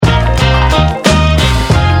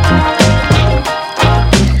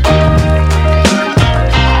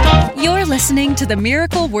to the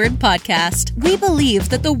Miracle Word Podcast. We believe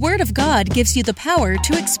that the Word of God gives you the power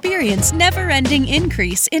to experience never-ending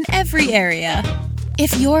increase in every area.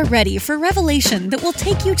 If you're ready for revelation that will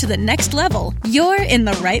take you to the next level, you're in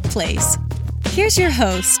the right place. Here's your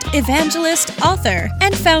host, evangelist, author,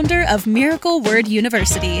 and founder of Miracle Word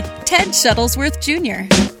University, Ted Shuttlesworth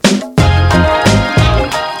Jr.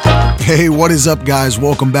 Hey, what is up, guys?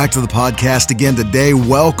 Welcome back to the podcast again today.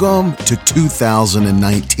 Welcome to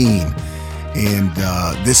 2019. And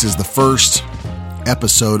this is the first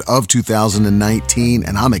episode of 2019,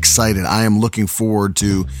 and I'm excited. I am looking forward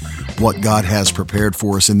to what God has prepared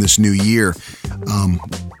for us in this new year.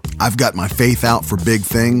 I've got my faith out for big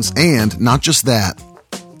things, and not just that,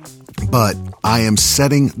 but I am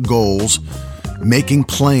setting goals, making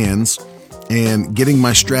plans, and getting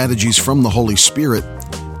my strategies from the Holy Spirit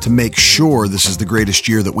to make sure this is the greatest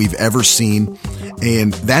year that we've ever seen.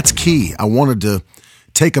 And that's key. I wanted to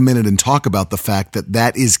take a minute and talk about the fact that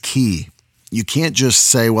that is key. You can't just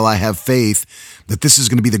say, well, I have faith that this is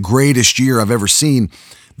going to be the greatest year I've ever seen.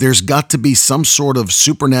 There's got to be some sort of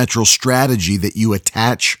supernatural strategy that you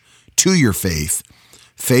attach to your faith.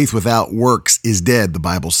 Faith without works is dead, the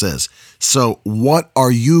Bible says. So what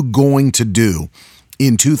are you going to do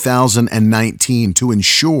in 2019 to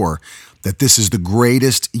ensure that this is the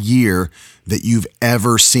greatest year that you've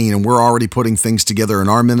ever seen? And we're already putting things together in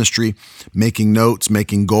our ministry, making notes,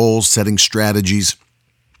 making goals, setting strategies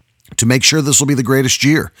to make sure this will be the greatest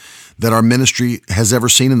year that our ministry has ever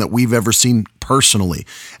seen and that we've ever seen personally.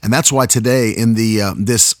 And that's why today in the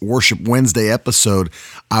this Worship Wednesday episode,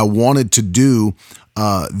 I wanted to do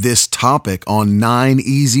this topic on 9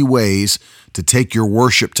 easy ways to take your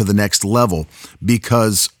worship to the next level,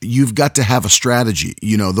 because you've got to have a strategy.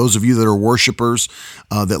 You know, those of you that are worshipers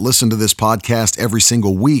that listen to this podcast every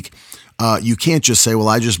single week, you can't just say, well,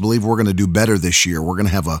 I just believe we're going to do better this year. We're going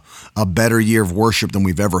to have a better year of worship than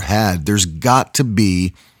we've ever had. There's got to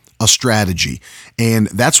be a strategy. And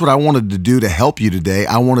that's what I wanted to do to help you today.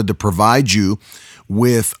 I wanted to provide you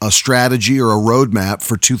with a strategy or a roadmap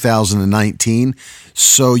for 2019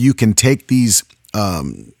 so you can take these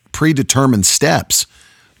predetermined steps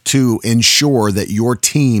to ensure that your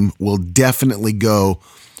team will definitely go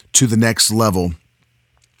to the next level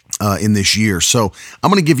in this year. So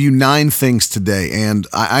I'm going to give you 9 things today, and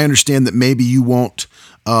I understand that maybe you won't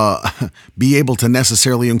be able to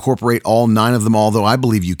necessarily incorporate all 9 of them, although I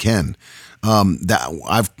believe you can. That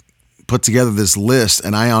I've put together this list,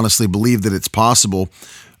 and I honestly believe that it's possible.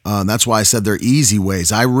 That's why I said they're easy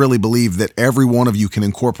ways. I really believe that every one of you can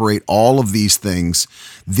incorporate all of these things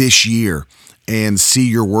this year and see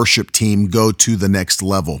your worship team go to the next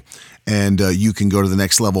level. And you can go to the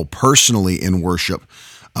next level personally in worship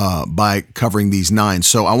by covering these 9.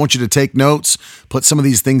 So I want you to take notes, put some of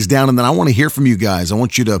these things down, and then I want to hear from you guys. I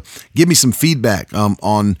want you to give me some feedback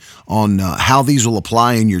on how these will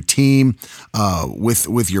apply in your team,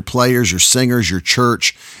 with your players, your singers, your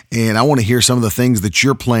church, and I want to hear some of the things that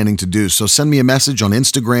you're planning to do. So send me a message on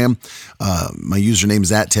Instagram. My username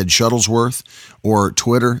is @Ted Shuttlesworth, or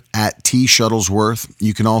Twitter @T Shuttlesworth.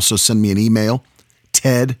 You can also send me an email,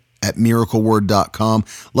 ted@miracleword.com.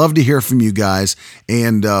 Love to hear from you guys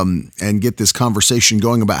and get this conversation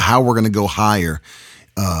going about how we're going to go higher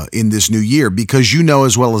in this new year, because you know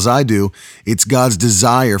as well as I do, it's God's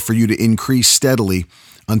desire for you to increase steadily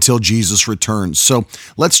until Jesus returns. So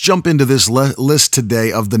let's jump into this list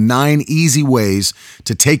today of the 9 easy ways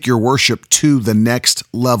to take your worship to the next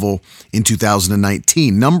level in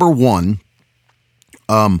 2019. Number 1,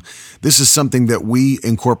 this is something that we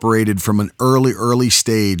incorporated from an early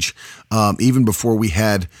stage, even before we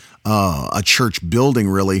had a church building,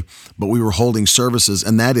 really, but we were holding services,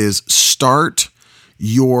 and that is start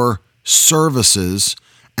your services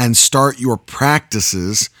and start your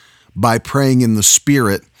practices by praying in the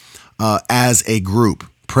Spirit as a group,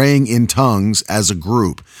 praying in tongues as a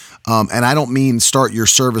group. And I don't mean start your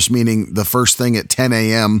service, meaning the first thing at 10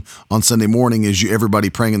 a.m. on Sunday morning is everybody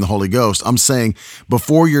praying in the Holy Ghost. I'm saying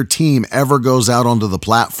before your team ever goes out onto the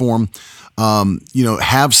platform,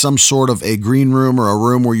 have some sort of a green room or a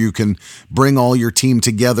room where you can bring all your team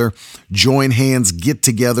together, join hands, get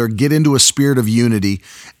together, get into a spirit of unity,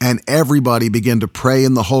 and everybody begin to pray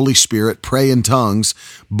in the Holy Spirit, pray in tongues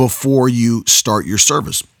before you start your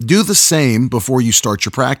service. Do the same before you start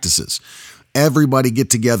your practices. Everybody get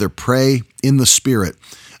together, pray in the Spirit.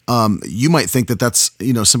 You might think that that's,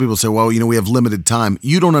 some people say, well, we have limited time.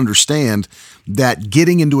 You don't understand that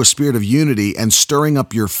getting into a spirit of unity and stirring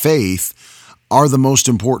up your faith are the most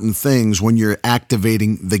important things when you're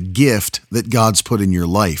activating the gift that God's put in your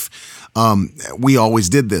life. We always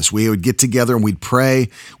did this. We would get together and we'd pray.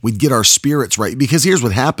 We'd get our spirits right. Because here's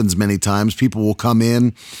what happens many times. People will come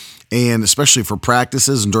in, and especially for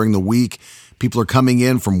practices and during the week, people are coming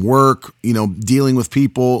in from work, dealing with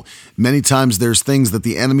people. Many times there's things that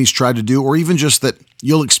the enemy's tried to do, or even just that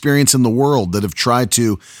you'll experience in the world that have tried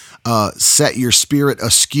to set your spirit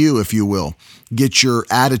askew, if you will, get your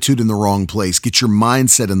attitude in the wrong place, get your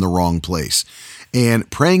mindset in the wrong place. And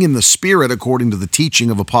praying in the Spirit, according to the teaching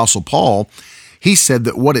of Apostle Paul, he said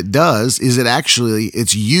that what it does is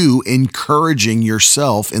it's you encouraging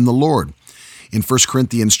yourself in the Lord. In 1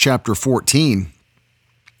 Corinthians chapter 14,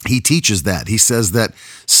 he teaches that. He says that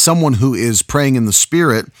someone who is praying in the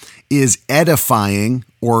Spirit is edifying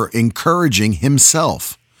or encouraging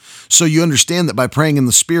himself. So you understand that by praying in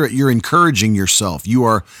the Spirit, you're encouraging yourself. You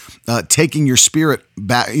are taking your spirit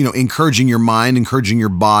back, encouraging your mind, encouraging your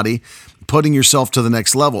body, putting yourself to the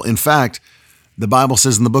next level. In fact, the Bible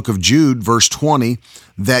says in the book of Jude, verse 20,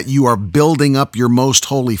 that you are building up your most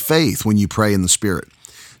holy faith when you pray in the Spirit.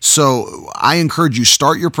 So I encourage you,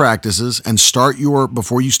 start your practices and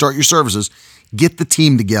before you start your services, get the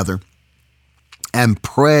team together and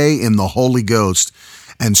pray in the Holy Ghost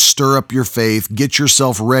and stir up your faith, get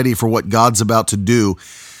yourself ready for what God's about to do.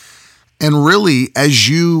 And really, as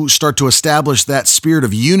you start to establish that spirit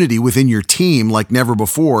of unity within your team like never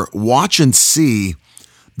before, watch and see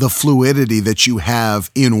the fluidity that you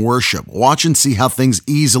have in worship. Watch and see how things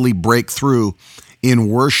easily break through in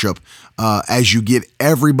worship as you get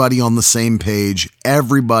everybody on the same page,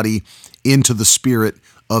 everybody into the spirit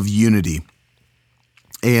of unity.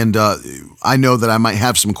 And I know that I might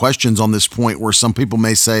have some questions on this point where some people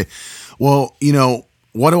may say, well,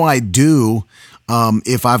 what do I do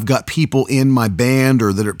if I've got people in my band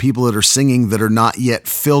or that are people that are singing that are not yet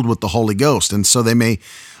filled with the Holy Ghost? And so they may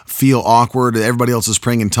feel awkward. Everybody else is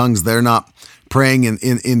praying in tongues. They're not praying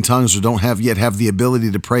in tongues or don't yet have the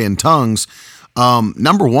ability to pray in tongues.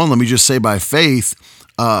 Number one, let me just say by faith,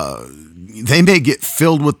 they may get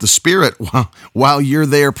filled with the Spirit while you're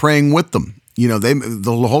there praying with them.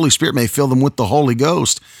 The Holy Spirit may fill them with the Holy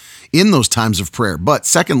Ghost in those times of prayer. But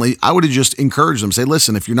secondly, I would have just encouraged them, say,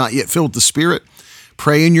 listen, if you're not yet filled with the Spirit,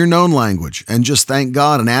 pray in your known language and just thank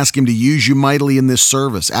God and ask Him to use you mightily in this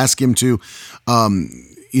service. Ask Him to,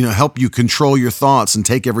 help you control your thoughts and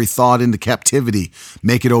take every thought into captivity,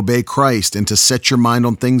 make it obey Christ, and to set your mind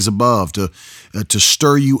on things above, to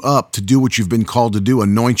stir you up to do what you've been called to do,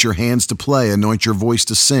 anoint your hands to play, anoint your voice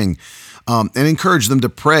to sing. And encourage them to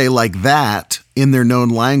pray like that in their known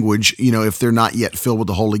language, if they're not yet filled with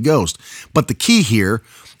the Holy Ghost. But the key here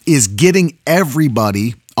is getting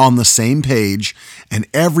everybody on the same page and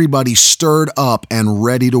everybody stirred up and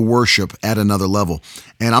ready to worship at another level.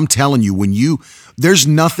 And I'm telling you, there's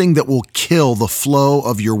nothing that will kill the flow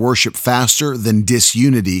of your worship faster than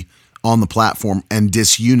disunity on the platform and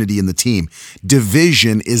disunity in the team.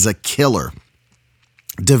 Division is a killer.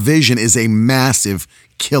 Division is a massive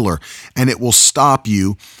killer, and it will stop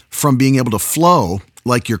you from being able to flow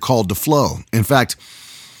like you're called to flow. In fact,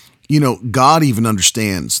 God even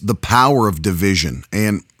understands the power of division.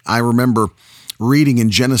 And I remember reading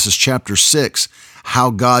in Genesis chapter 6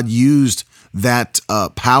 how God used that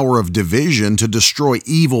power of division to destroy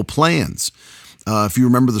evil plans. If you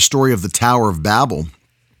remember the story of the Tower of Babel,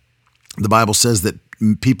 the Bible says that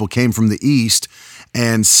people came from the east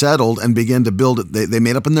and settled and began to build it. They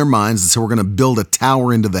made up in their minds and said, we're going to build a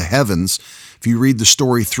tower into the heavens. If you read the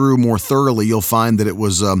story through more thoroughly, you'll find that it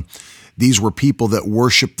was these were people that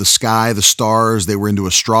worshiped the sky, the stars. They were into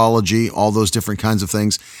astrology, all those different kinds of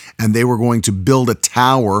things. And they were going to build a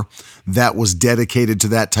tower that was dedicated to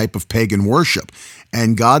that type of pagan worship.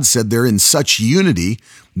 And God said they're in such unity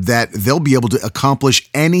that they'll be able to accomplish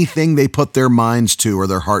anything they put their minds to or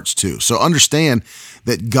their hearts to. So understand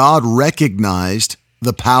that God recognized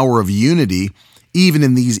the power of unity even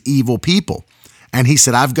in these evil people. And He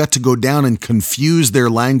said, I've got to go down and confuse their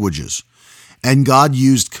languages. And God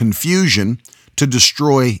used confusion to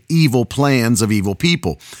destroy evil plans of evil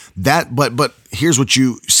people. But here's what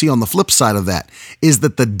you see on the flip side of that, is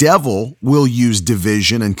that the devil will use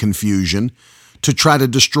division and confusion to try to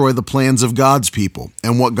destroy the plans of God's people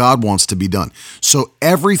and what God wants to be done. So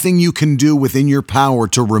everything you can do within your power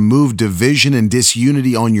to remove division and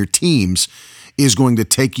disunity on your teams is going to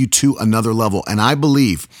take you to another level. And I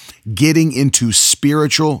believe getting into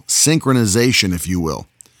spiritual synchronization, if you will,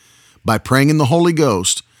 by praying in the Holy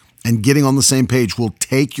Ghost and getting on the same page will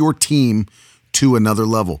take your team to another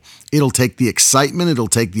level. It'll take the excitement, it'll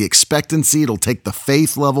take the expectancy, it'll take the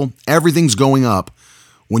faith level. Everything's going up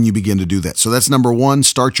when you begin to do that. So that's number one,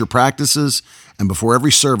 start your practices, and before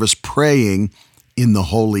every service, praying in the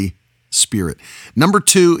Holy Spirit. Number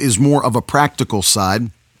two is more of a practical side.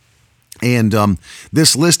 And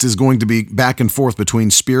this list is going to be back and forth between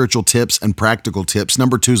spiritual tips and practical tips.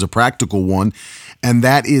 Number two is a practical one, and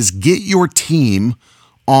that is get your team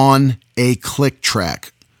on a click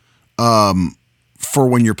track for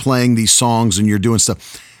when you're playing these songs and you're doing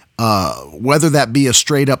stuff. Whether that be a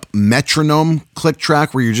straight up metronome click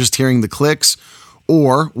track where you're just hearing the clicks,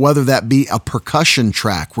 or whether that be a percussion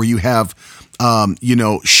track where you have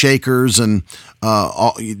shakers and,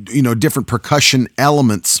 different percussion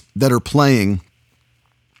elements that are playing,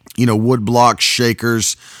 wood blocks,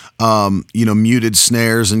 shakers, muted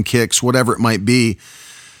snares and kicks, whatever it might be.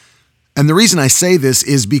 And the reason I say this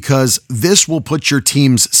is because this will put your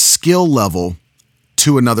team's skill level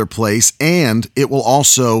to another place, and it will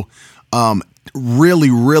also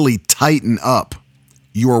really, really tighten up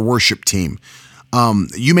your worship team.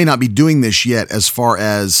 You may not be doing this yet as far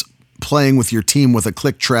as playing with your team with a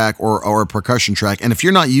click track or a percussion track. And if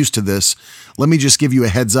you're not used to this, let me just give you a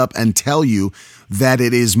heads up and tell you that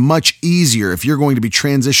it is much easier. If you're going to be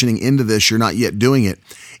transitioning into this, you're not yet doing it.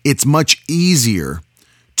 It's much easier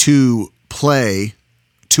to play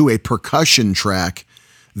to a percussion track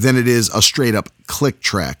than it is a straight up click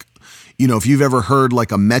track. If you've ever heard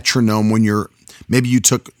like a metronome when maybe you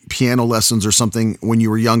took piano lessons or something when you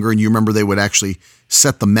were younger and you remember they would actually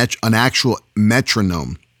set an actual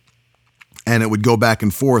metronome, and it would go back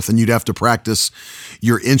and forth, and you'd have to practice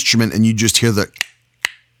your instrument, and you just hear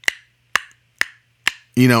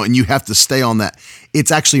and you have to stay on that. It's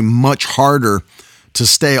actually much harder to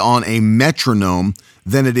stay on a metronome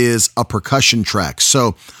than it is a percussion track.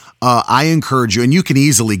 So I encourage you, and you can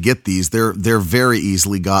easily get these. They're very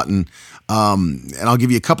easily gotten. And I'll give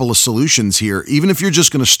you a couple of solutions here. Even if you're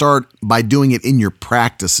just going to start by doing it in your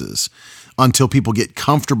practices until people get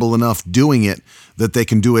comfortable enough doing it that they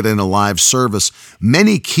can do it in a live service.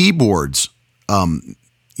 Many keyboards,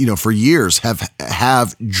 for years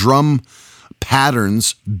have drum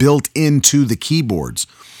patterns built into the keyboards.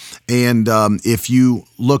 And if you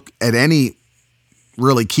look at any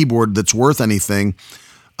really keyboard that's worth anything,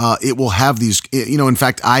 it will have these, in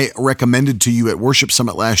fact, I recommended to you at Worship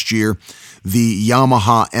Summit last year the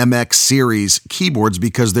Yamaha MX series keyboards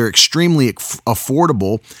because they're extremely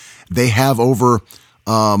affordable. They have over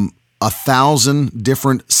 1,000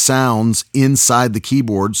 different sounds inside the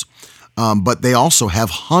keyboards, but they also have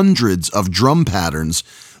hundreds of drum patterns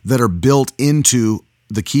that are built into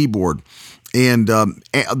the keyboard. And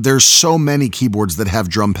there's so many keyboards that have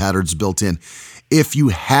drum patterns built in. If you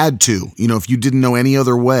had to, if you didn't know any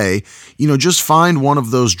other way, just find one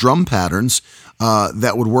of those drum patterns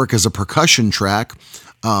that would work as a percussion track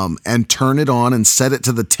and turn it on and set it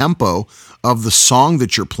to the tempo of the song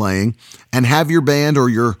that you're playing, and have your band or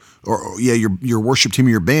your worship team or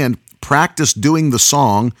your band practice doing the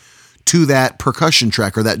song to that percussion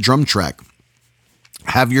track or that drum track.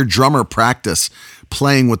 Have your drummer practice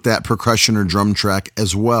playing with that percussion or drum track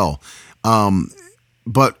as well.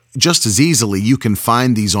 But just as easily, you can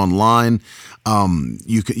find these online.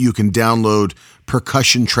 You can download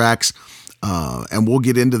percussion tracks, and we'll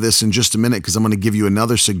get into this in just a minute because I'm going to give you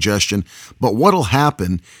another suggestion. But what'll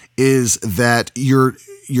happen is that your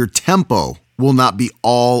tempo will not be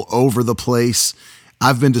all over the place.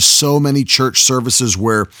 I've been to so many church services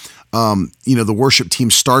where the worship team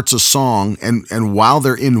starts a song, and while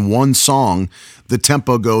they're in one song, the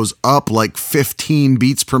tempo goes up like 15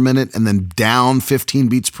 beats per minute and then down 15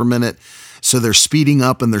 beats per minute. So they're speeding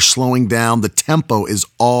up and they're slowing down. The tempo is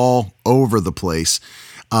all over the place.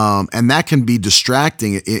 And that can be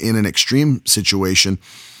distracting in an extreme situation.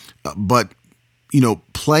 But,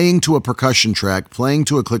 playing to a percussion track, playing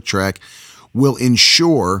to a click track will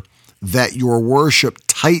ensure that your worship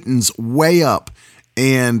tightens way up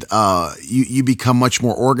and you become much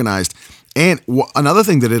more organized. And another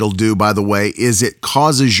thing that it'll do, by the way, is it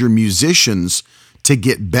causes your musicians to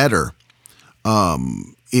get better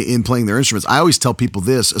in playing their instruments. I always tell people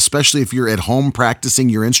this, especially if you're at home practicing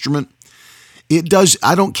your instrument. It does.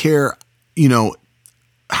 I don't care,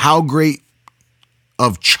 how great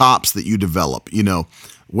of chops that you develop,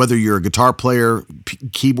 whether you're a guitar player,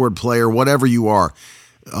 keyboard player, whatever you are.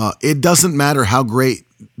 It doesn't matter how great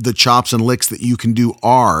the chops and licks that you can do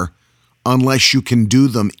are unless you can do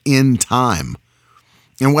them in time.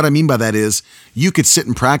 And what I mean by that is you could sit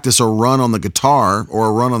and practice a run on the guitar or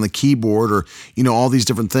a run on the keyboard or, all these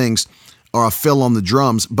different things or a fill on the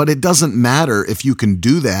drums, but it doesn't matter if you can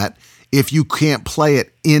do that if you can't play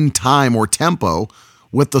it in time or tempo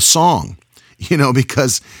with the song,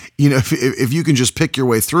 because, if you can just pick your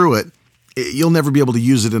way through it, you'll never be able to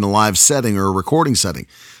use it in a live setting or a recording setting.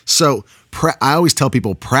 So I always tell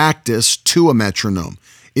people, practice to a metronome.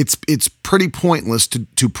 It's pretty pointless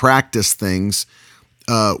to practice things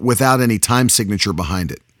without any time signature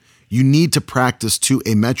behind it. You need to practice to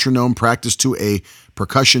a metronome, practice to a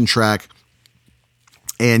percussion track,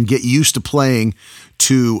 and get used to playing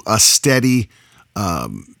to a steady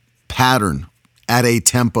pattern at a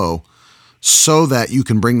tempo so that you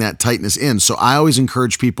can bring that tightness in. So I always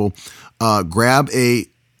encourage people, grab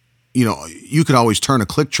you could always turn a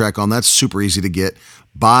click track on. That's super easy to get.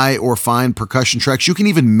 Buy or find percussion tracks. You can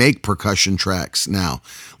even make percussion tracks now.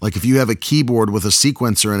 Like if you have a keyboard with a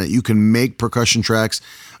sequencer in it, you can make percussion tracks.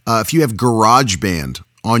 If you have GarageBand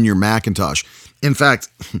on your Macintosh. In fact,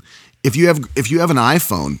 if you have an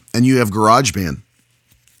iPhone and you have GarageBand,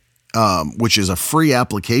 which is a free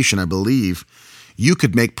application, I believe, you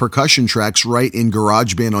could make percussion tracks right in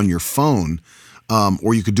GarageBand on your phone,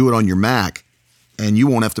 or you could do it on your Mac, and you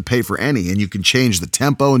won't have to pay for any, and you can change the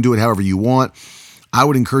tempo and do it however you want. I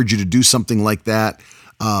would encourage you to do something like that.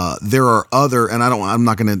 There are other, and I'm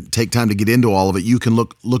not going to take time to get into all of it. You can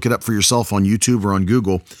look it up for yourself on YouTube or on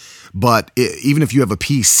Google. But even if you have a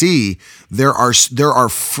PC, there are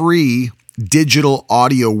free digital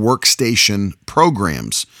audio workstation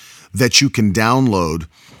programs that you can download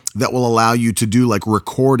that will allow you to do like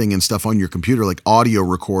recording and stuff on your computer, like audio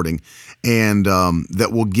recording, and that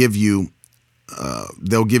will give you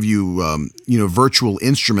they'll give you virtual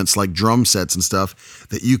instruments like drum sets and stuff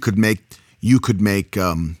that you could make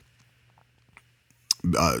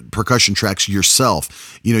percussion tracks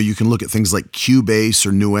yourself. You can look at things like Cubase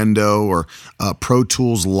or Nuendo or Pro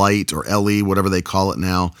Tools Lite or LE, whatever they call it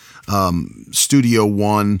now, Studio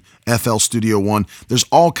One, FL Studio One. There's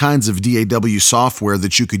all kinds of DAW software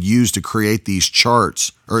that you could use to create these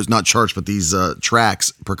charts, or it's not charts, but these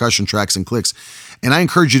tracks, percussion tracks and clicks. And I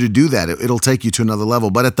encourage you to do that. It'll take you to another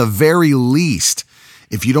level. But at the very least,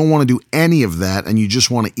 if you don't want to do any of that and you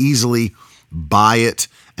just want to easily buy it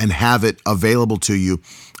and have it available to you,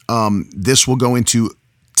 this will go into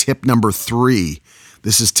tip number 3.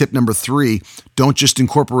 This is tip number 3. Don't just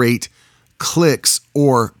incorporate clicks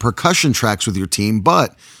or percussion tracks with your team,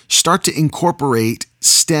 but start to incorporate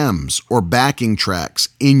stems or backing tracks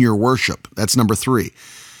in your worship. That's number 3.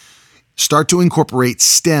 Start to incorporate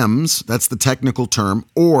stems, that's the technical term,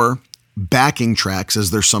 or backing tracks,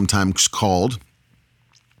 as they're sometimes called,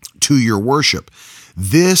 to your worship.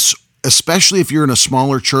 This, especially if you're in a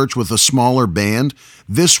smaller church with a smaller band,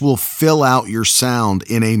 this will fill out your sound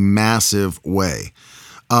in a massive way.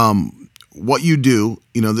 What you do,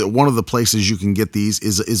 one of the places you can get these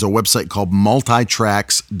is a website called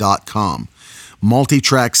multitracks.com.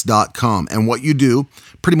 Multitracks.com. And what you do,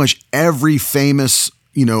 pretty much every famous,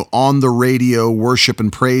 on the radio worship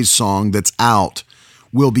and praise song that's out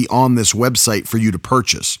will be on this website for you to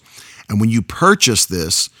purchase. And when you purchase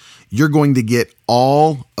this, you're going to get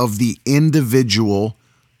all of the individual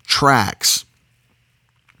tracks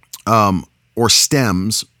or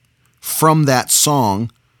stems from that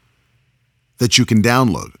song that you can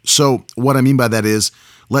download. So what I mean by that is,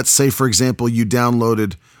 let's say, for example, you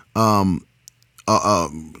downloaded a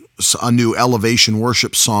new Elevation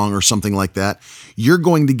worship song or something like that. You're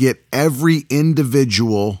going to get every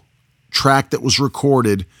individual track that was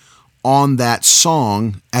recorded on that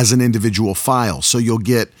song as an individual file. So you'll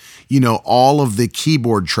get, all of the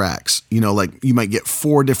keyboard tracks, like you might get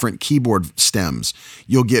 4 different keyboard stems.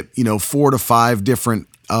 You'll get, 4 to 5 different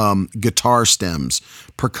guitar stems,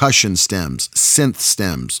 percussion stems, synth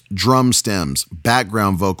stems, drum stems,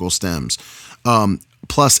 background vocal stems,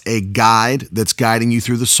 plus a guide that's guiding you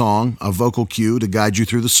through the song, a vocal cue to guide you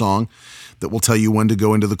through the song that will tell you when to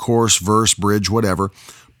go into the chorus, verse, bridge, whatever,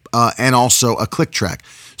 and also a click track.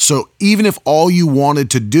 So even if all you wanted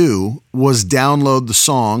to do was download the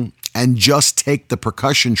song and just take the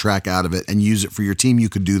percussion track out of it and use it for your team, you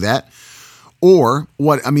could do that. Or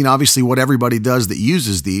obviously what everybody does that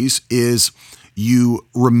uses these is you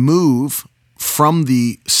remove from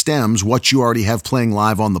the stems what you already have playing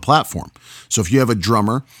live on the platform. So if you have a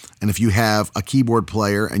drummer and if you have a keyboard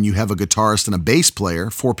player and you have a guitarist and a bass player,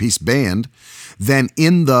 4-piece band, then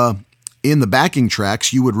in the backing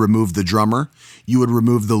tracks, you would remove the drummer, you would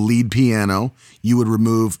remove the lead piano, you would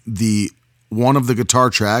remove one of the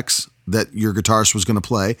guitar tracks that your guitarist was going to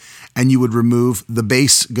play, and you would remove the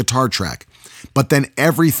bass guitar track. But then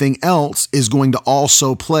everything else is going to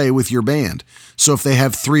also play with your band. So if they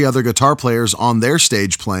have 3 other guitar players on their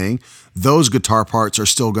stage playing, those guitar parts are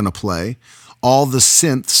still going to play. All the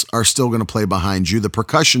synths are still going to play behind you. The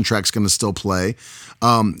percussion track's going to still play.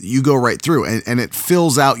 You go right through and it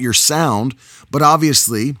fills out your sound. But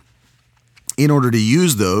obviously, in order to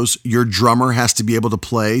use those, your drummer has to be able to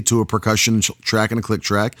play to a percussion track and a click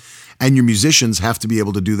track, and your musicians have to be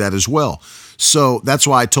able to do that as well. So that's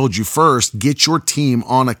why I told you first, get your team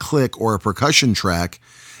on a click or a percussion track,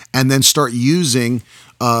 and then start using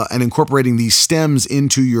and incorporating these stems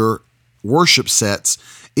into your worship sets.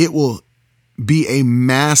 It will be a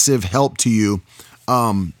massive help to you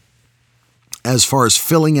as far as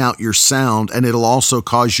filling out your sound, and it'll also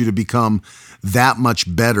cause you to become that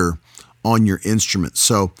much better on your instrument.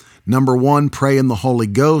 So number 1, pray in the Holy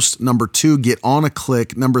Ghost. Number 2, get on a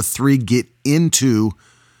click. Number 3, get into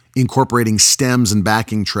incorporating stems and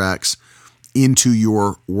backing tracks into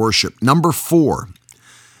your worship. Number 4,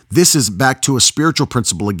 this is back to a spiritual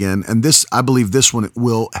principle again, and this, I believe this one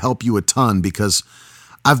will help you a ton, because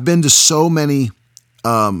I've been to so many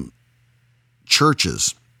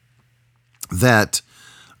churches that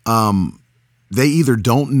they either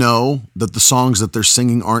don't know that the songs that they're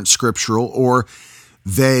singing aren't scriptural, or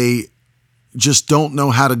they just don't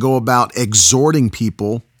know how to go about exhorting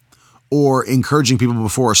people or encouraging people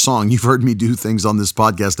before a song. You've heard me do things on this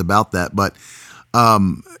podcast about that. But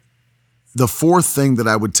the fourth thing that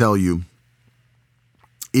I would tell you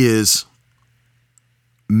is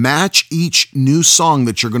match each new song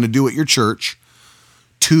that you're going to do at your church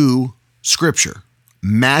to Scripture.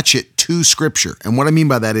 Match it to Scripture. And what I mean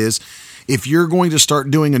by that is, if you're going to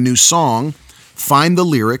start doing a new song, find the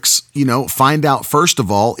lyrics, find out first of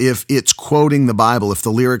all if it's quoting the Bible, if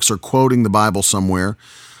the lyrics are quoting the Bible somewhere.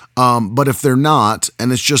 But if they're not,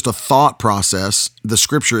 and it's just a thought process, the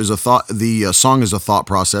scripture is a thought, the song is a thought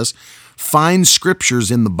process, find scriptures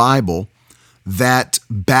in the Bible that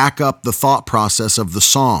back up the thought process of the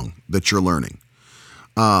song that you're learning.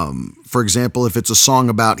 For example, if it's a song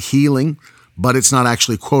about healing, but it's not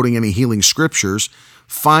actually quoting any healing scriptures,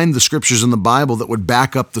 find the scriptures in the Bible that would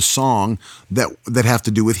back up the song that have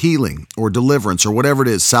to do with healing or deliverance or whatever it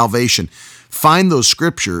is, salvation. Find those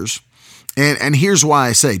scriptures. And here's why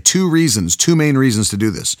I say two main reasons to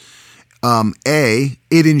do this. A,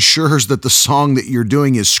 it ensures that the song that you're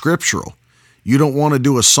doing is scriptural. You don't want to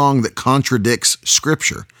do a song that contradicts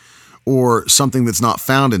Scripture or something that's not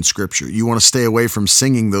found in Scripture. You want to stay away from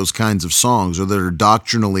singing those kinds of songs or that are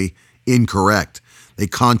doctrinally incorrect. They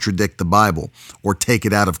contradict the Bible or take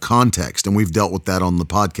it out of context. And we've dealt with that on the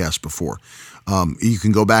podcast before. You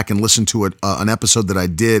can go back and listen to an episode that I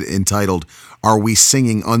did entitled, Are We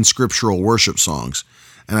Singing Unscriptural Worship Songs?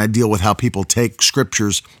 And I deal with how people take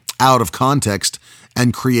scriptures out of context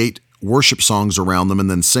and create worship songs around them and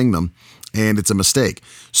then sing them. And it's a mistake.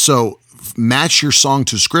 So match your song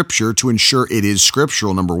to Scripture to ensure it is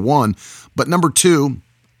scriptural, number one. But number two,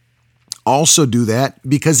 also do that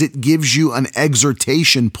because it gives you an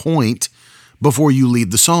exhortation point before you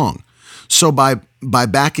lead the song. So by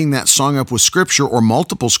backing that song up with Scripture or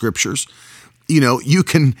multiple scriptures, you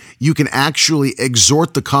can actually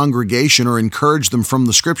exhort the congregation or encourage them from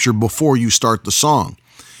the Scripture before you start the song.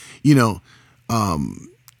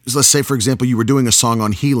 Let's say, for example, you were doing a song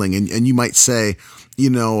on healing, and you might say,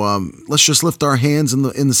 let's just lift our hands in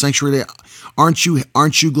the sanctuary today. Aren't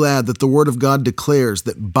you glad that the Word of God declares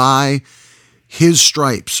that by His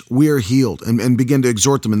stripes we are healed, and begin to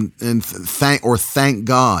exhort them and thank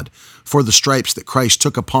God for the stripes that Christ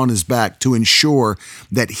took upon His back to ensure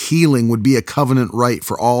that healing would be a covenant right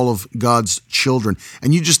for all of God's children.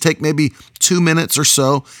 And you just take maybe 2 minutes or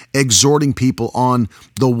so exhorting people on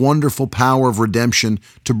the wonderful power of redemption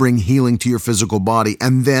to bring healing to your physical body.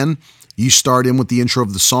 And then you start in with the intro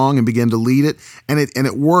of the song and begin to lead it. And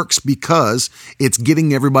it works because it's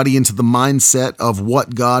getting everybody into the mindset of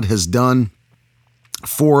what God has done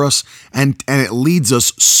for us, and it leads us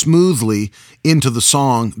smoothly into the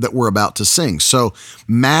song that we're about to sing. So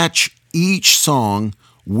match each song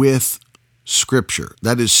with Scripture.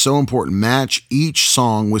 That is so important. Match each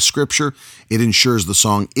song with Scripture. It ensures the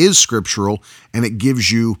song is scriptural, and it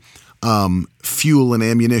gives you fuel and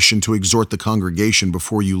ammunition to exhort the congregation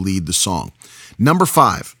before you lead the song. Number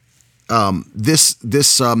 5,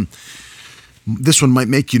 this one might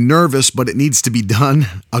make you nervous, but it needs to be done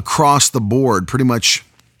across the board, pretty much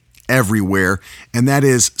everywhere. And that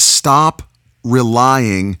is stop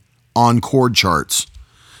relying on chord charts.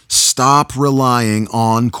 Stop relying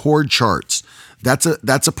on chord charts. That's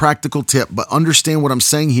a practical tip, but understand what I'm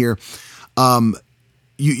saying here.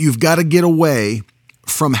 You've got to get away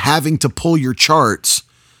from having to pull your charts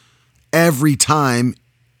every time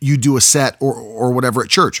you do a set or whatever at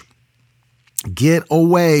church. Get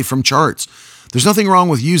away from charts. There's nothing wrong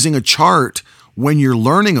with using a chart when you're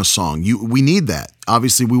learning a song. We need that.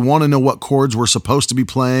 Obviously, we want to know what chords we're supposed to be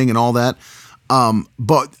playing and all that.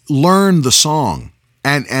 But learn the song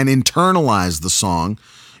and internalize the song.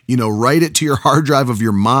 write it to your hard drive of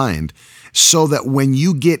your mind so that when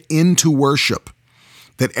you get into worship,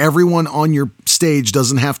 that everyone on your stage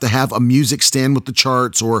doesn't have to have a music stand with the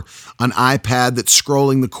charts or an iPad that's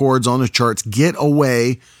scrolling the chords on the charts. Get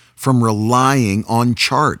away from relying on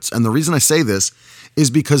charts. And the reason I say this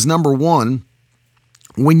is because, number one,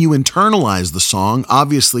 when you internalize the song,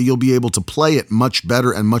 obviously you'll be able to play it much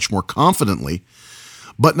better and much more confidently.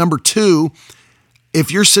 But number two,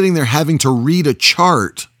 if you're sitting there having to read a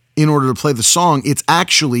chart in order to play the song, it's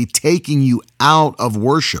actually taking you out of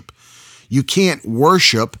worship. You can't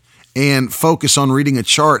worship and focus on reading a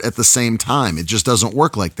chart at the same time. It just doesn't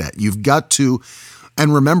work like that. You've got to,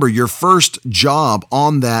 and remember, your first job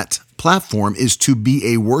on that platform is to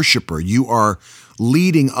be a worshiper. You are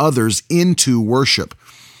leading others into worship.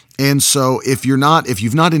 And so if you've not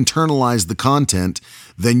internalized the content,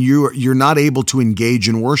 then you're not able to engage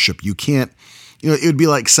in worship. You can't, it would be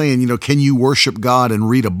like saying, can you worship God and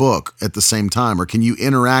read a book at the same time? Or can you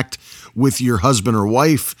interact with your husband or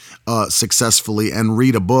wife successfully and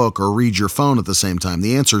read a book or read your phone at the same time?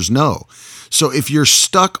 The answer is no. So if you're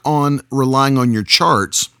stuck on relying on your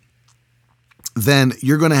charts, then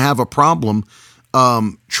you're going to have a problem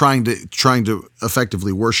trying to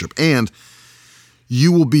effectively worship. And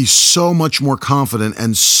you will be so much more confident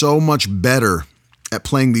and so much better at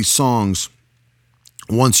playing these songs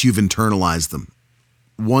once you've internalized them,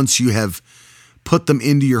 once you have put them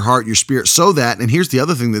into your heart, your spirit, so that, and here's the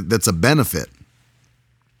other thing that's a benefit,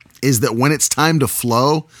 is that when it's time to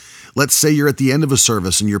flow, let's say you're at the end of a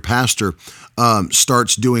service and your pastor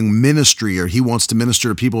starts doing ministry, or he wants to minister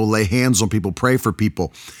to people, lay hands on people, pray for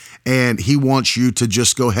people, and he wants you to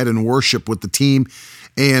just go ahead and worship with the team.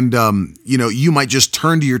 And, you might just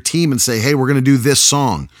turn to your team and say, hey, we're going to do this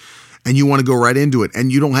song. And you want to go right into it. And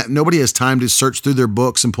nobody has time to search through their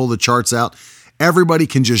books and pull the charts out. Everybody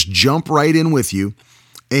can just jump right in with you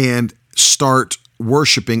and start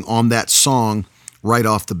worshiping on that song right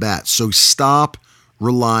off the bat. So stop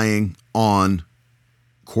relying on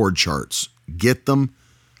chord charts. Get them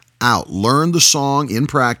out. Learn the song in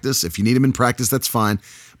practice. If you need them in practice, that's fine.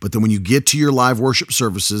 But then when you get to your live worship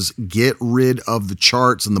services, get rid of the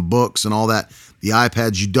charts and the books and all that, the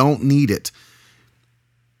iPads. You don't need it.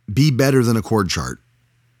 Be better than a chord chart.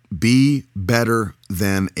 Be better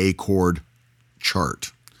than a chord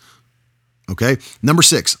chart. Okay. Number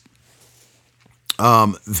 6.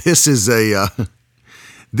 This is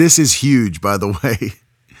huge, by the way.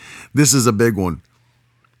 This is a big one.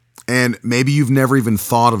 And maybe you've never even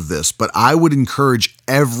thought of this, but I would encourage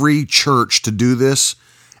every church to do this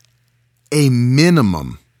a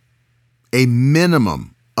minimum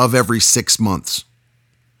of every 6 months.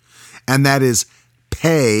 And that is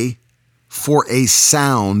pay for a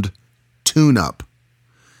sound tune-up.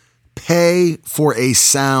 Pay for a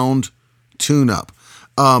sound tune-up.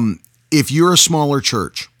 If you're a smaller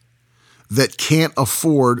church that can't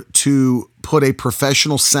afford to put a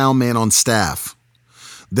professional sound man on staff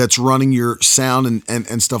that's running your sound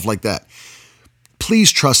and stuff like that,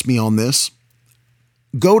 please trust me on this.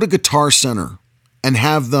 Go to Guitar Center and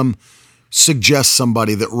have them suggest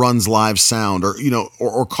somebody that runs live sound,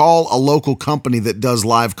 or call a local company that does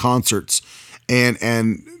live concerts and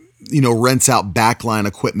rents out backline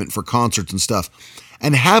equipment for concerts and stuff,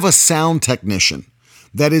 and have a sound technician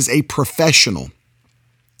that is a professional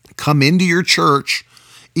come into your church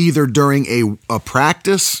either during a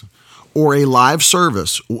practice or a live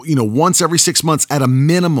service, once every 6 months at a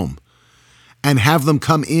minimum, and have them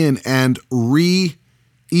come in and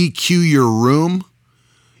EQ your room.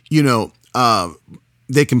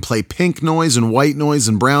 They can play pink noise and white noise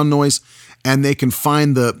and brown noise, and they can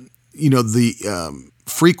find the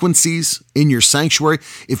frequencies in your sanctuary.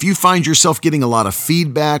 If you find yourself getting a lot of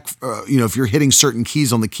feedback, if you're hitting certain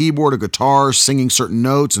keys on the keyboard or guitar, singing certain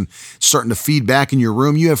notes and starting to feed back in your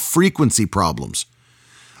room, you have frequency problems.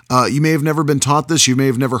 You may have never been taught this. You may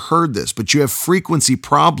have never heard this, but you have frequency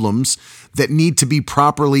problems that need to be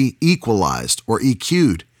properly equalized or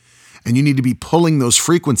EQ'd. And you need to be pulling those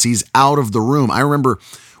frequencies out of the room. I remember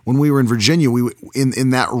when we were in Virginia, we in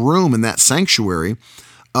that room, in that sanctuary,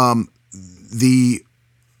 I'm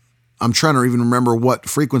trying to even remember what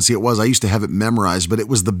frequency it was. I used to have it memorized, but it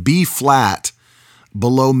was the B flat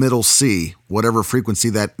below middle C, whatever frequency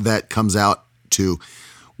that comes out to.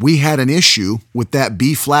 We had an issue with that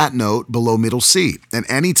B flat note below middle C. And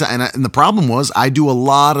the problem was I do a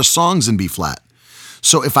lot of songs in B flat.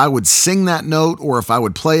 So if I would sing that note, or if I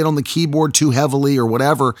would play it on the keyboard too heavily or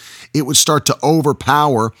whatever, it would start to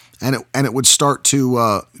overpower, and it would start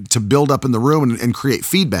to build up in the room and create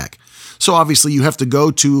feedback. So obviously you have to go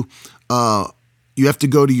to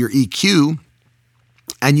your EQ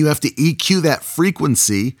and you have to EQ that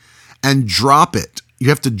frequency and drop it. You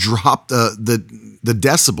have to drop the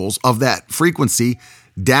decibels of that frequency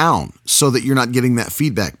down so that you're not getting that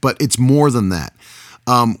feedback. But it's more than that.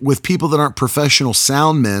 With people that aren't professional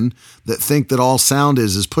sound men that think that all sound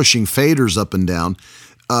is pushing faders up and down,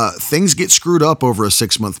 things get screwed up over a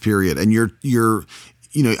 6-month period. And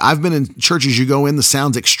I've been in churches, you go in, the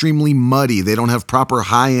sound's extremely muddy. They don't have proper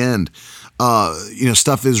high end.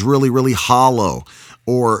 Stuff is really, really hollow,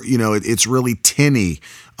 or, it's really tinny.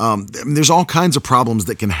 There's all kinds of problems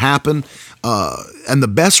that can happen. And the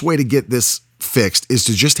best way to get this fixed is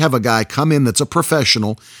to just have a guy come in that's a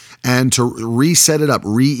professional and to reset it up,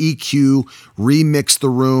 re-EQ, remix the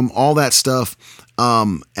room, all that stuff,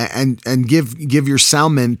 and give your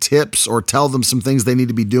soundmen tips or tell them some things they need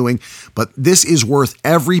to be doing. But this is worth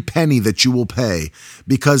every penny that you will pay,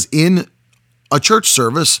 because in a church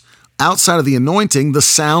service, outside of the anointing, the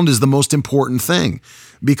sound is the most important thing,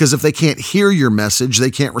 because if they can't hear your message,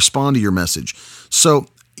 they can't respond to your message. So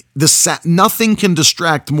nothing can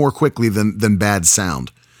distract more quickly than bad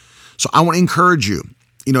sound. So I want to encourage you,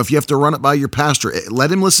 if you have to run it by your pastor,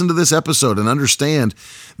 let him listen to this episode and understand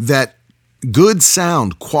that good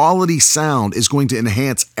sound, quality sound is going to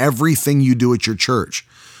enhance everything you do at your church.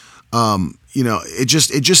 It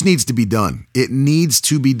just needs to be done. It needs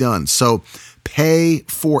to be done. So pay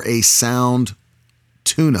for a sound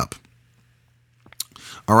tune-up.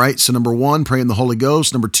 All right. So number 1, pray in the Holy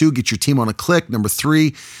Ghost. Number 2, get your team on a click. Number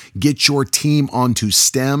 3, get your team onto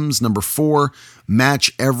stems. Number 4,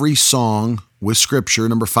 match every song with scripture.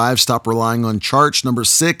 Number 5, stop relying on charts. Number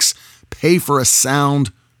 6, pay for a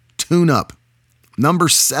sound tune-up. Number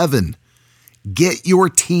 7, get your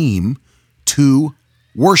team to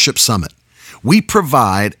Worship Summit. We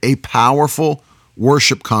provide a powerful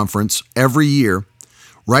worship conference every year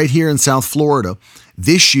right here in South Florida.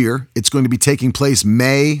 This year, it's going to be taking place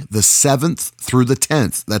May the 7th through the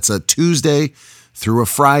 10th. That's a Tuesday through a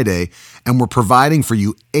Friday. And we're providing for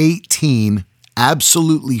you 18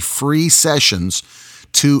 absolutely free sessions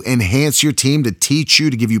to enhance your team, to teach you,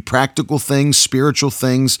 to give you practical things, spiritual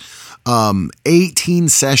things. 18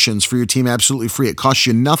 sessions for your team absolutely free. It costs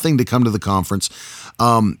you nothing to come to the conference.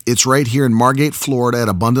 It's right here in Margate, Florida at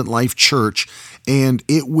Abundant Life Church, and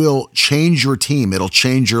it will change your team. It'll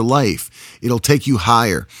change your life. It'll take you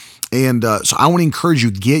higher. And so I want to encourage you,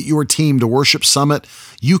 get your team to Worship Summit.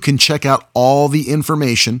 You can check out all the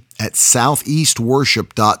information at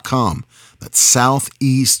southeastworship.com. That's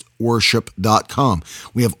southeastworship.com.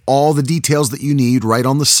 We have all the details that you need right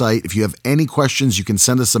on the site. If you have any questions, you can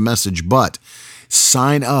send us a message, but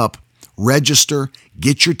sign up, register,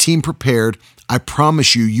 get your team prepared. I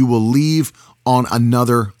promise you, you will leave on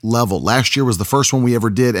another level. Last year was the first one we ever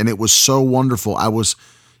did, and it was so wonderful. I was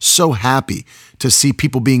so happy to see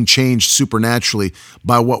people being changed supernaturally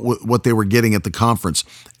by what they were getting at the conference.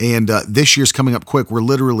 And this year's coming up quick. We're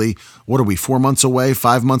literally, 4 months away,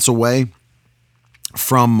 5 months away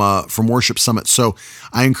from Worship Summit. So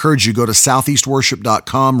I encourage you, go to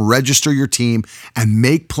southeastworship.com, register your team, and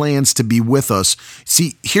make plans to be with us.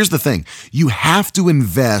 See, here's the thing. You have to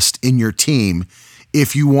invest in your team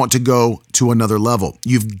if you want to go to another level.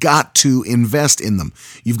 You've got to invest in them.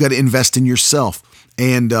 You've got to invest in yourself.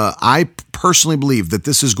 And I personally believe that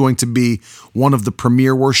this is going to be one of the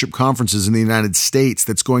premier worship conferences in the United States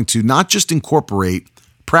that's going to not just incorporate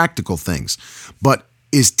practical things, but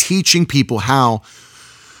is teaching people how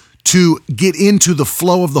to get into the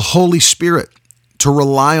flow of the Holy Spirit, to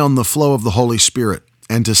rely on the flow of the Holy Spirit,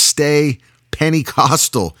 and to stay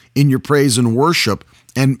Pentecostal in your praise and worship,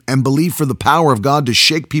 and believe for the power of God to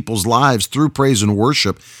shake people's lives through praise and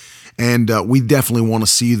worship. And we definitely want to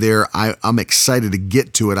see you there. I'm excited to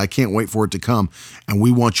get to it. I can't wait for it to come. And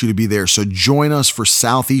we want you to be there. So join us for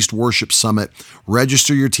Southeast Worship Summit.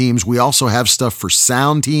 Register your teams. We also have stuff for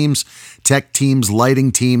sound teams, tech teams,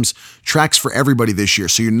 lighting teams, tracks for everybody this year.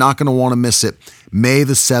 So you're not going to want to miss it. May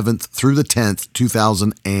the 7th through the 10th,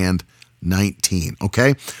 2019.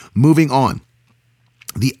 Okay? Moving on.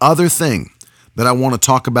 The other thing that I want to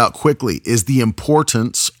talk about quickly is the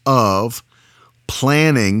importance of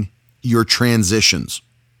planning your transitions.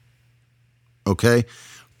 Okay?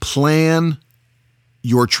 Plan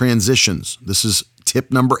your transitions. This is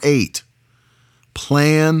tip number 8.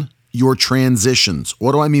 Plan your transitions.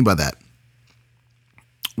 What do I mean by that?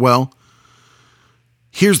 Well,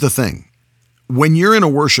 here's the thing. When you're in a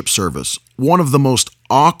worship service, one of the most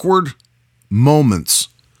awkward moments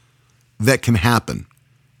that can happen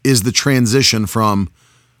is the transition from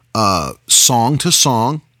song to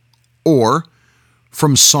song, or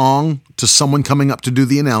from song to someone coming up to do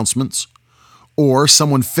the announcements, or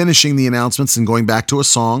someone finishing the announcements and going back to a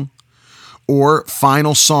song, or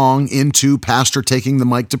final song into pastor taking the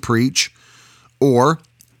mic to preach, or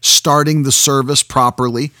starting the service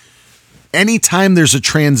properly. Anytime there's a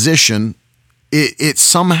transition, it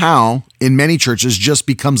somehow, in many churches, just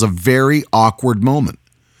becomes a very awkward moment.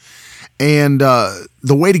 And the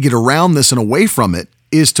way to get around this and away from it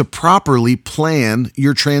is to properly plan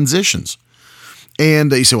your transitions.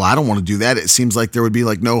 And you say, well, I don't want to do that. It seems like there would be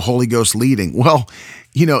like no Holy Ghost leading. Well,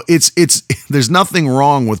 there's nothing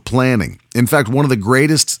wrong with planning. In fact, one of the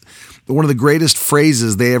greatest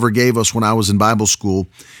phrases they ever gave us when I was in Bible school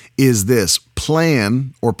is this: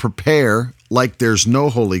 plan or prepare like there's no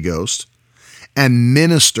Holy Ghost, and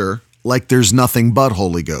minister like there's nothing but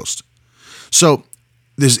Holy Ghost. So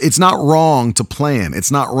it's not wrong to plan.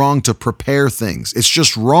 It's not wrong to prepare things. It's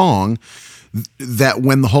just wrong that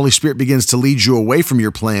when the Holy Spirit begins to lead you away from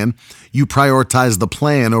your plan, you prioritize the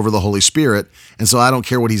plan over the Holy Spirit. And so I don't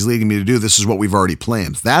care what he's leading me to do. This is what we've already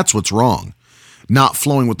planned. That's what's wrong. Not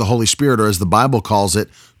flowing with the Holy Spirit, or as the Bible calls it,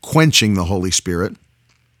 quenching the Holy Spirit.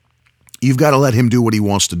 You've got to let him do what he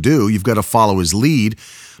wants to do. You've got to follow his lead.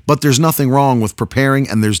 But there's nothing wrong with preparing,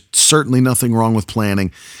 and there's certainly nothing wrong with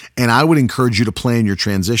planning. And I would encourage you to plan your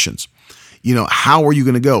transitions. How are you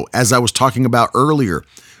going to go? As I was talking about earlier,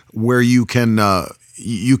 where you can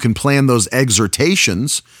plan those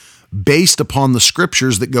exhortations based upon the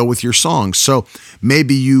scriptures that go with your songs. So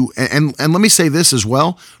maybe and let me say this as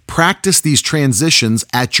well, practice these transitions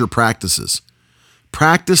at your practices.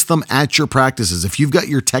 Practice them at your practices. If you've got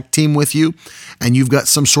your tech team with you and you've got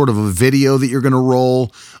some sort of a video that you're going to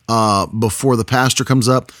roll before the pastor comes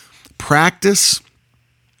up, practice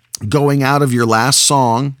going out of your last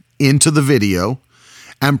song into the video,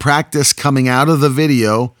 and practice coming out of the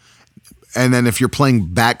video. And then if you're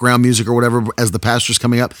playing background music or whatever as the pastor's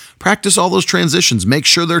coming up, practice all those transitions. Make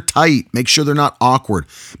sure they're tight. Make sure they're not awkward.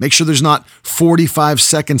 Make sure there's not 45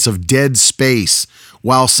 seconds of dead space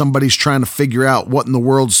while somebody's trying to figure out what in the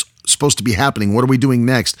world's supposed to be happening. What are we doing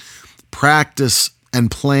next? Practice and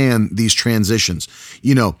plan these transitions.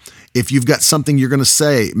 If you've got something you're going to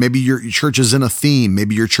say, maybe your church is in a theme,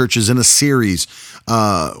 maybe your church is in a series,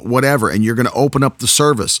 whatever, and you're going to open up the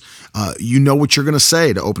service. You know what you're going to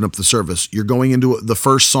say to open up the service. You're going into the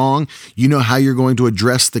first song. You know how you're going to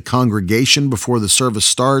address the congregation before the service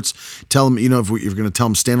starts. Tell them, if you're going to tell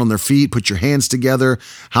them stand on their feet, put your hands together.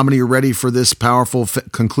 How many are ready for this powerful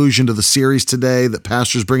conclusion to the series today? That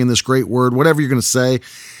pastor's bringing this great word. Whatever you're going to say,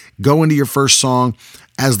 go into your first song.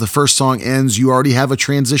 As the first song ends, you already have a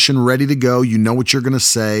transition ready to go. You know what you're going to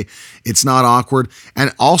say. It's not awkward.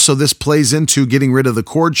 And also, this plays into getting rid of the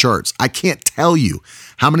chord charts. I can't tell you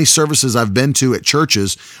how many services I've been to at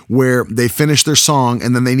churches where they finish their song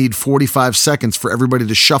and then they need 45 seconds for everybody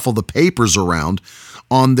to shuffle the papers around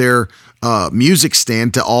on their music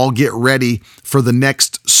stand to all get ready for the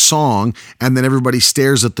next song. And then everybody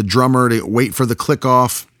stares at the drummer to wait for the click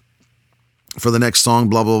off for the next song,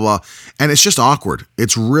 blah, blah, blah. And it's just awkward.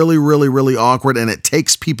 It's really, really, really awkward. And it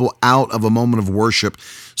takes people out of a moment of worship.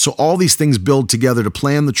 So all these things build together to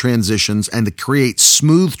plan the transitions and to create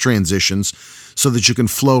smooth transitions so that you can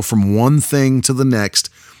flow from one thing to the next.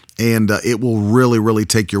 And it will really, really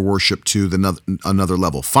take your worship to another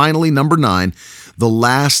level. Finally, number 9, the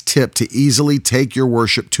last tip to easily take your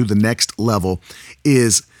worship to the next level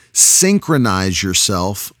is synchronize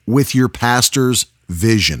yourself with your pastor's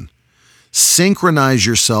vision. Synchronize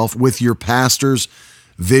yourself with your pastor's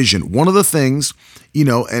vision. One of the things,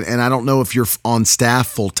 and I don't know if you're on staff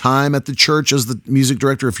full time at the church as the music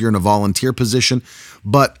director, if you're in a volunteer position,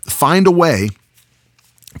 but find a way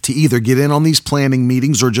to either get in on these planning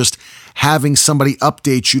meetings or just having somebody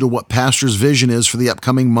update you to what pastor's vision is for the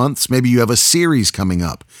upcoming months. Maybe you have a series coming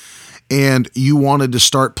up and you wanted to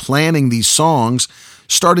start planning these songs.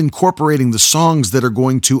 Start incorporating the songs that are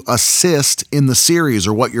going to assist in the series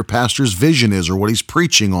or what your pastor's vision is or what he's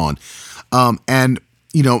preaching on.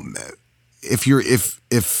 If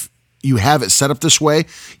you have it set up this way,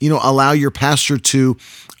 allow your pastor to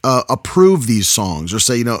approve these songs or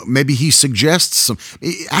say, maybe he suggests some,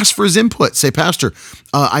 ask for his input. Say, Pastor,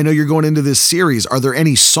 I know you're going into this series. Are there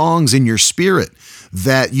any songs in your spirit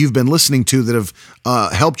that you've been listening to that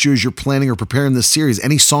have helped you as you're planning or preparing this series?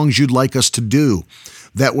 Any songs you'd like us to do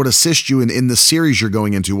that would assist you in the series you're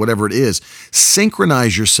going into, whatever it is?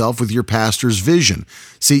 Synchronize yourself with your pastor's vision.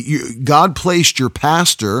 See, God placed your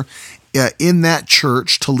pastor in that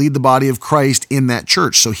church to lead the body of Christ in that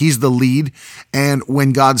church. So he's the lead. And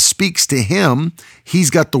when God speaks to him, he's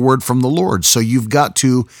got the word from the Lord. So you've got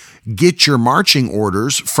to get your marching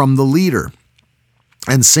orders from the leader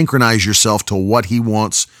and synchronize yourself to what he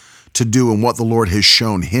wants to do and what the Lord has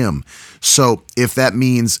shown him. So if that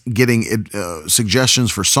means getting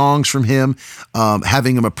suggestions for songs from him,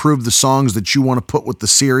 having him approve the songs that you want to put with the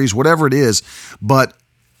series, whatever it is, but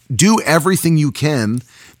do everything you can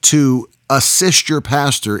to assist your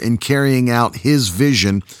pastor in carrying out his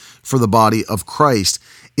vision for the body of Christ.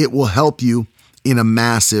 It will help you in a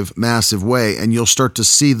massive, massive way. And you'll start to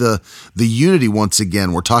see the unity once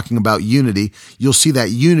again. We're talking about unity. You'll see that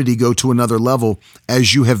unity go to another level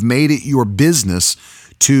as you have made it your business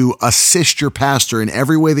to assist your pastor in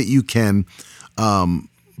every way that you can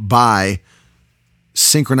by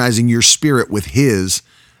synchronizing your spirit with his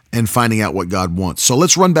and finding out what God wants. So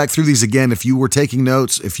let's run back through these again. If you were taking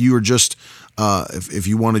notes, if you were just, if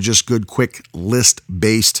you want a just good, quick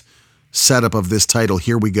list-based setup of this title,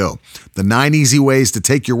 here we go. The 9 easy ways to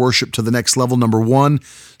take your worship to the next level. Number 1,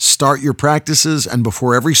 start your practices and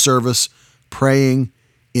before every service, praying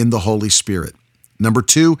in the Holy Spirit. Number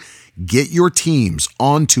 2, get your teams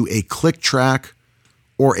onto a click track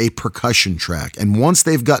or a percussion track. And once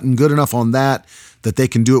they've gotten good enough on that they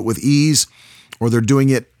can do it with ease, or they're doing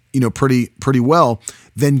it, pretty well,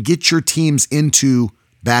 then get your teams into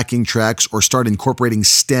backing tracks or start incorporating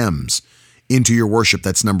stems into your worship.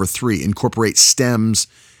 That's number 3. Incorporate stems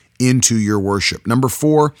into your worship. Number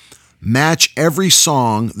 4, match every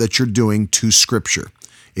song that you're doing to Scripture.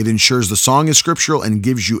 It ensures the song is scriptural and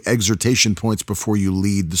gives you exhortation points before you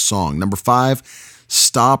lead the song. Number 5,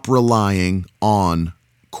 stop relying on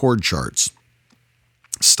chord charts.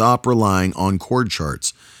 Stop relying on chord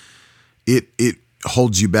charts. It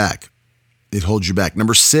holds you back. It holds you back.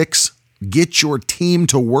 Number 6, get your team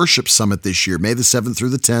to Worship Summit this year, May the 7th through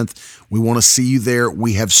the 10th. We want to see you there.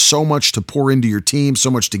 We have so much to pour into your team,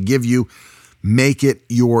 so much to give you. Make it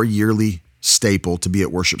your yearly staple to be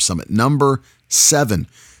at Worship Summit. Number 7,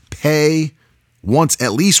 pay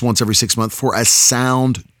at least once every 6 months for a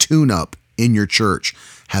sound tune-up in your church.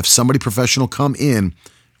 Have somebody professional come in,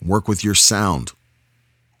 work with your sound.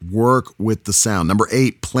 Work with the sound. Number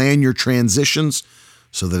 8, plan your transitions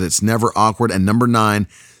so that it's never awkward. And number 9,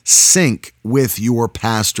 sync with your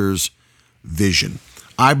pastor's vision.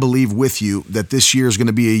 I believe with you that this year is going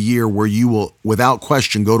to be a year where you will, without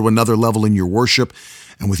question, go to another level in your worship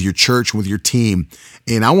and with your church and with your team.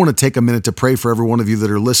 And I want to take a minute to pray for every one of you that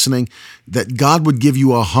are listening, that God would give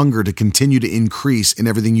you a hunger to continue to increase in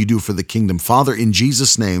everything you do for the kingdom. Father, in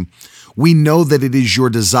Jesus' name, we know that it is your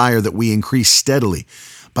desire that we increase steadily.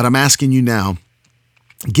 But I'm asking you now,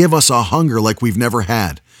 give us a hunger like we've never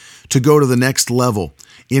had to go to the next level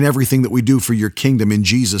in everything that we do for your kingdom in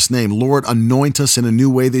Jesus' name. Lord, anoint us in a new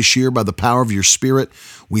way this year by the power of your Spirit.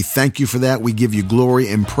 We thank you for that. We give you glory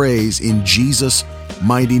and praise in Jesus'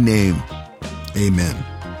 mighty name. Amen.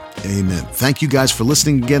 Amen. Thank you guys for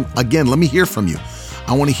listening again. Let me hear from you.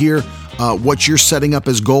 I want to hear what you're setting up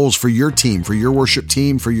as goals for your team, for your worship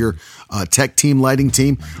team, for your tech team, lighting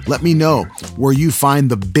team. Let me know where you find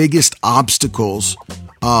the biggest obstacles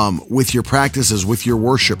with your practices, with your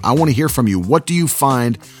worship. I want to hear from you. What do you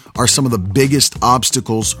find are some of the biggest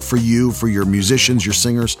obstacles for you, for your musicians, your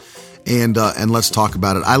singers? And let's talk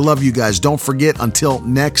about it. I love you guys. Don't forget, until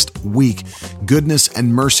next week, goodness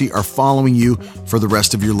and mercy are following you for the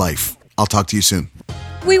rest of your life. I'll talk to you soon.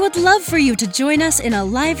 We would love for you to join us in a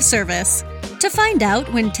live service. To find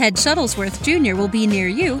out when Ted Shuttlesworth Jr. will be near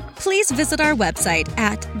you, please visit our website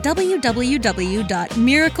at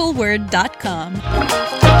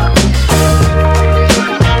www.miracleword.com.